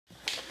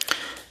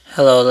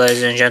Hello,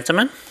 ladies and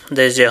gentlemen.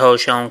 This is your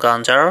host Sean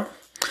Gontaro,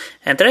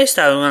 and today's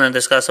time we're going to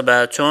discuss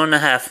about Two and a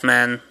Half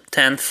Men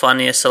 10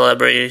 funniest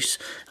celebrities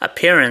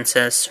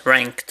appearances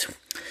ranked.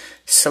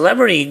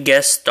 Celebrity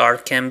guest star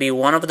can be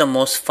one of the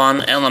most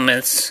fun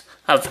elements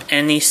of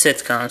any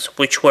sitcoms,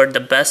 which were the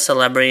best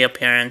celebrity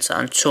appearance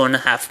on Two and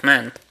a Half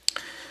Men.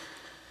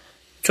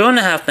 Two and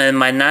a Half Men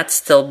might not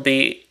still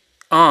be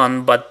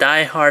on, but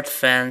die-hard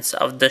fans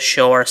of the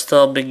show are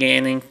still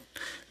beginning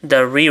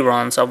the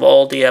reruns of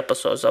all the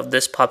episodes of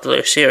this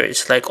popular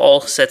series. Like all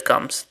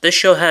sitcoms, this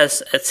show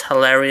has its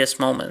hilarious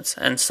moments,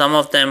 and some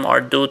of them are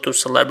due to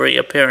celebrity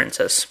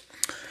appearances.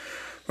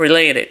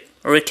 Related,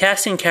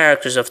 recasting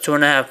characters of Two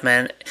and a Half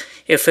Men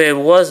if it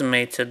was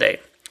made today.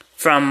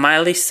 From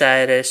Miley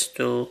Cyrus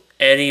to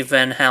Eddie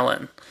Van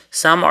Halen.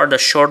 Some are the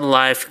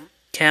short-lived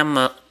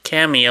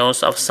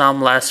cameos of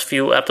some last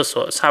few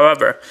episodes.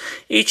 However,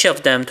 each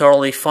of them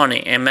totally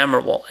funny and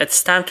memorable.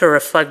 It's time to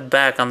reflect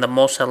back on the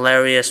most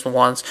hilarious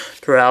ones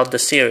throughout the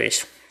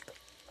series.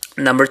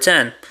 Number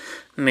 10.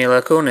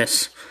 Mila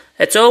Kunis.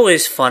 It's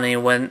always funny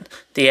when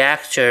the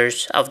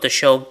actors of the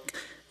show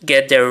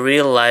get their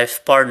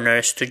real-life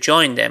partners to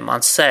join them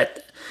on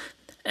set.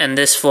 And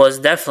this was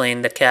definitely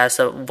in the case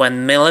of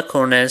when Mila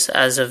Kunis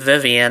as a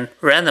Vivian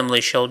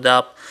randomly showed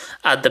up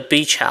at the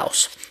beach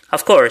house.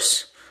 Of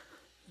course,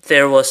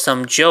 there was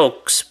some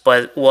jokes,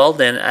 but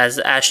Weldon as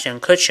Ashton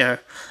Kutcher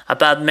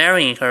about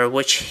marrying her,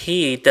 which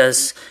he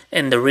does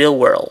in the real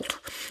world.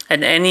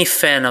 And any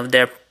fan of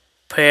their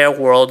pair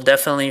will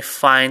definitely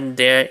find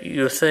their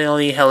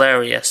usually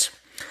hilarious.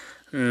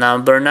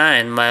 Number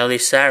 9. Miley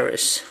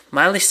Cyrus.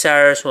 Miley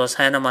Cyrus was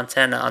Hannah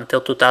Montana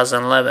until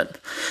 2011,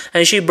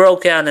 and she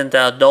broke out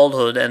into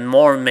adulthood and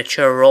more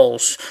mature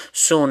roles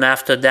soon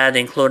after that,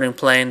 including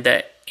playing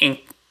the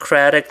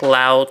incredibly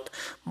loud,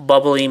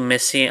 bubbly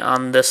Missy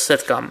on the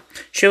sitcom.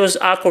 She was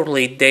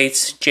awkwardly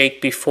dates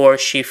Jake before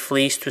she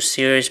flees to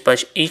Sirius,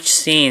 but each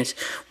scene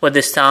with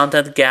this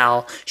talented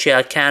gal, she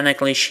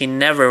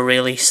never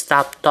really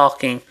stopped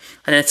talking,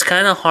 and it's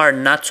kinda hard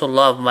not to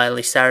love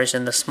Miley Cyrus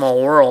in the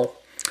small world.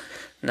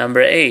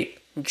 Number 8.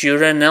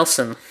 Judah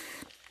Nelson.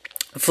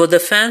 For the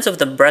fans of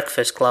The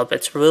Breakfast Club,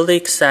 it's a really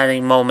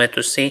exciting moment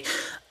to see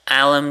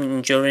Alan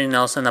and Judah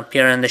Nelson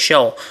appear in the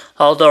show.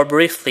 Although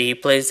briefly, he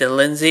plays the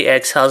Lindsay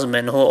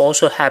ex-husband who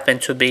also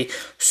happened to be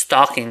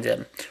stalking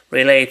them.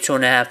 Related to Two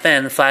and a Half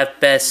Men, 5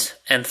 best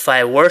and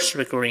 5 worst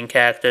recurring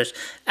characters.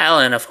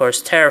 Alan, of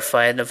course,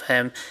 terrified of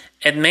him.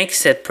 It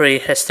makes it a pretty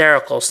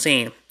hysterical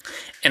scene.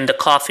 In the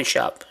coffee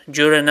shop,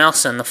 Judah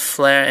Nelson, a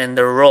flair in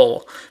the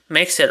role,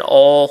 makes it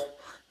all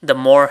the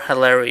more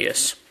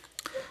hilarious.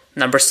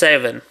 Number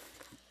 7.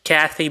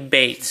 Kathy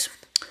Bates.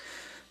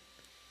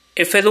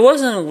 If it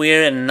wasn't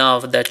weird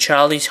enough that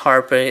Charlie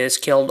Harper is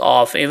killed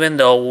off, even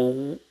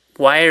though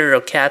writer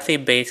Kathy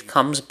Bates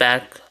comes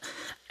back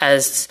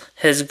as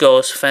his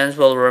ghost, fans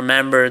will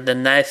remember the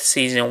 9th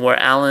season where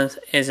Alan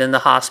is in the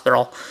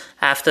hospital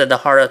after the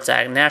heart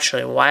attack.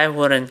 Naturally, why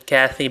wouldn't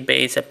Kathy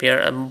Bates appear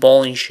in a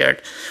bowling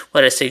shirt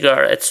with a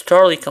cigar? It's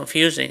totally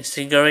confusing.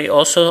 Cigar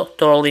also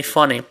totally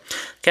funny.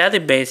 Kathy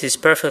Bates is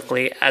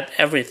perfectly at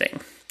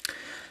everything.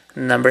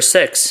 Number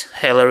 6.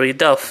 Hilary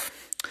Duff.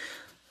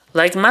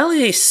 Like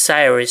Miley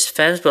Cyrus,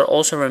 fans will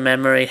also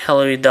remember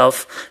Hilary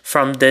Duff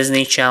from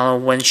Disney Channel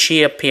when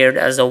she appeared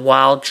as a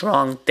wild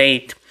drunk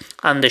date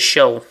on the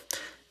show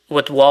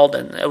with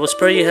Walden. It was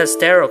pretty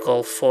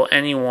hysterical for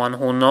anyone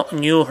who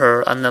knew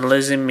her and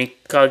Lizzie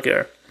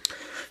McGuire.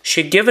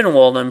 She given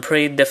Walden a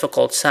pretty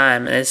difficult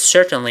time, and it's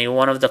certainly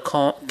one of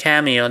the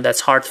cameo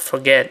that's hard to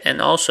forget,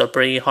 and also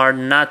pretty hard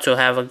not to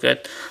have a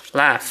good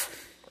laugh.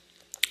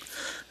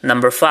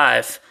 Number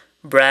 5.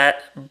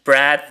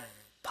 Brad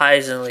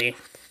Paisley.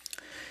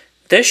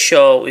 This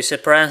show is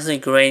surprisingly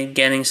great,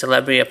 getting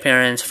celebrity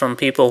appearances from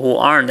people who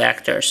aren't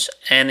actors,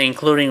 and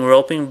including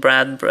roping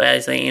Brad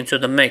Paisley into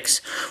the mix.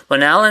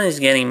 When Alan is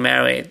getting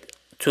married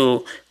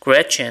to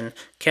Gretchen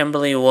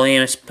Kimberly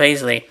Williams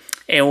Paisley,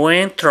 a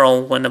winning throw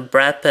when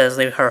Brad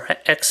Paisley, her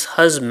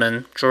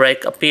ex-husband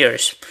Drake,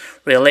 appears.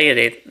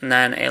 Related,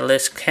 9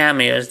 A-list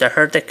cameos that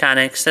hurt the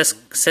iconic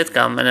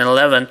sitcom, and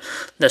 11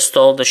 that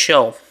stole the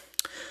show.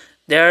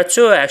 There are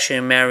 2 actually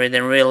married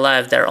in real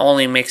life that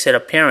only makes its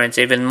appearance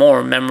even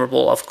more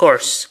memorable, of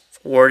course,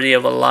 worthy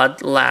of a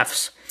lot of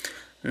laughs.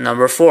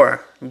 Number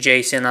 4.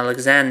 Jason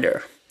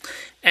Alexander.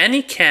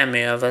 Any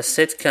cameo of a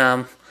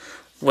sitcom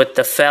with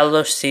the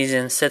fellow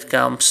season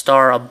sitcom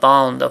star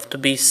abound of to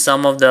be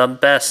some of the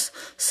best.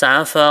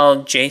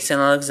 Seinfeld Jason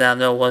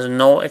Alexander was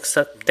no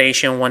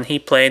exception when he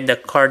played the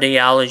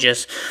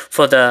cardiologist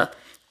for the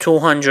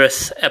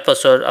 200th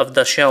episode of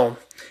the show.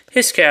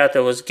 His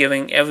character was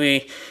giving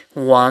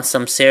everyone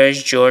some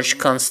serious George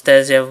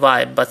Costanza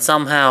vibe, but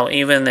somehow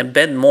even a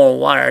bit more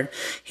wired.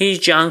 He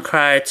and John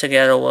Cryer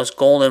together was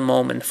golden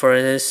moment for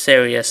his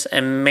series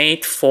and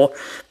made for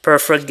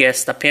perfect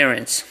guest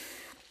appearance.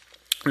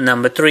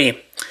 Number 3.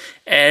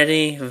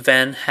 Eddie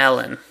Van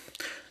Halen.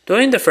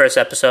 During the first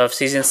episode of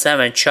season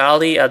 7,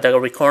 Charlie at the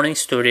recording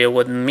studio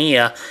with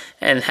Mia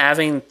and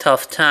having a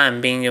tough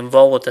time being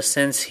involved with her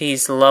since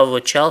he's in love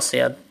with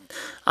Chelsea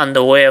On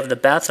the way of the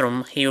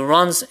bathroom, he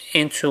runs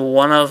into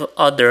one of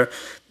other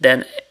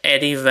than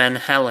Eddie Van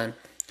Halen.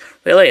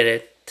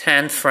 Related,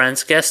 10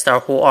 Friends guest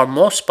star who are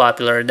most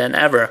popular than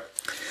ever.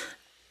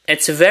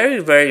 It's very,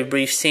 very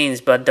brief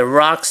scenes, but the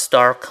rock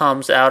star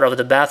comes out of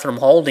the bathroom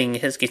holding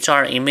his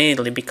guitar,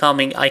 immediately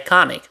becoming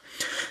iconic.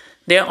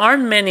 There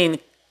aren't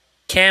many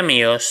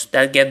cameos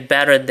that get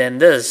better than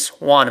this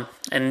one,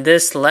 and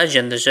this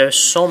legend deserves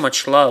so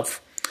much love.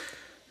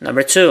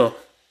 Number 2.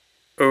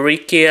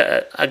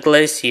 Enrique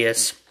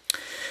Iglesias.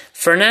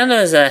 Fernando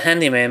as a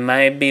handyman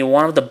might be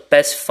one of the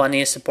best,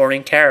 funniest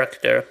supporting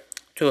character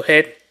to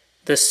hit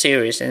the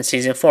series in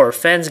season 4.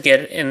 Fans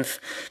get in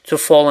to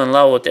fall in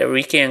love with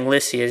Enrique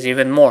Iglesias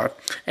even more.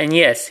 And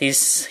yes, he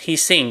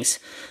sings.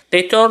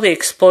 They totally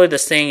exploit the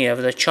singing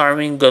of the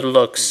charming good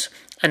looks,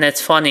 and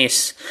it's funny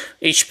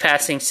each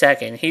passing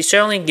second. He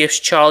certainly gives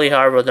Charlie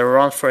Harwood a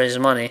run for his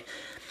money.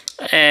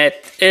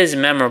 It is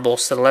memorable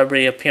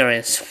celebrity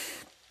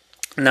appearance.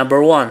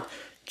 Number 1.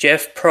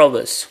 Jeff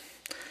Probst.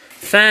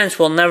 Fans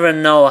will never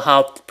know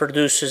how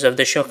producers of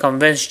the show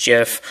convinced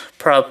Jeff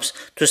Probst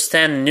to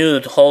stand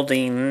nude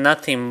holding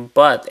nothing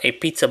but a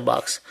pizza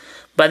box.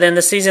 But in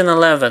the season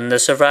 11, the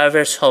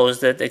Survivor's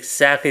host did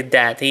exactly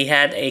that. He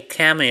had a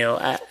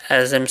cameo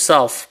as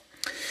himself.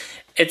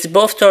 It's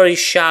both totally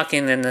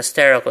shocking and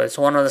hysterical. It's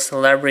one of the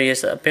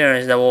celebrities'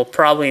 appearances that will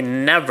probably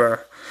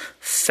never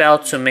fail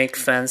to make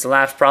fans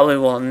laugh. Probably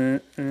will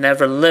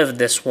never live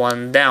this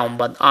one down.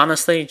 But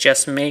honestly,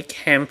 just make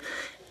him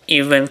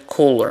even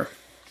cooler.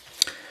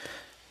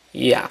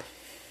 Yeah.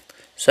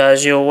 So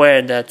as you're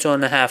aware, that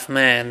 2.5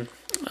 Men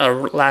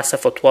lasted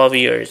for 12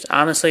 years.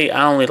 Honestly,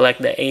 I only like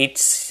the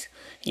 8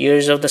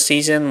 years of the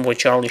season with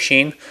Charlie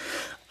Sheen.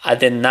 I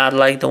did not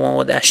like the one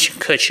with Ashton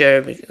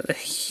Kutcher because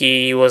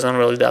he wasn't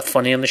really that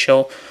funny on the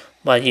show.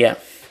 But yeah.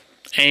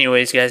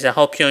 Anyways, guys, I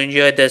hope you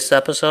enjoyed this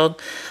episode.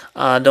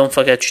 Don't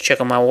forget to check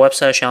out my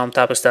website,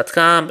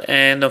 shalomtopics.com,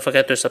 and don't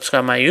forget to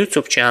subscribe to my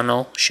YouTube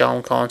channel,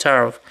 Shalom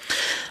Kolantarov.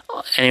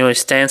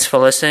 Anyways, thanks for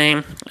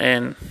listening,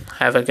 and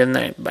have a good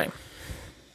night. Bye.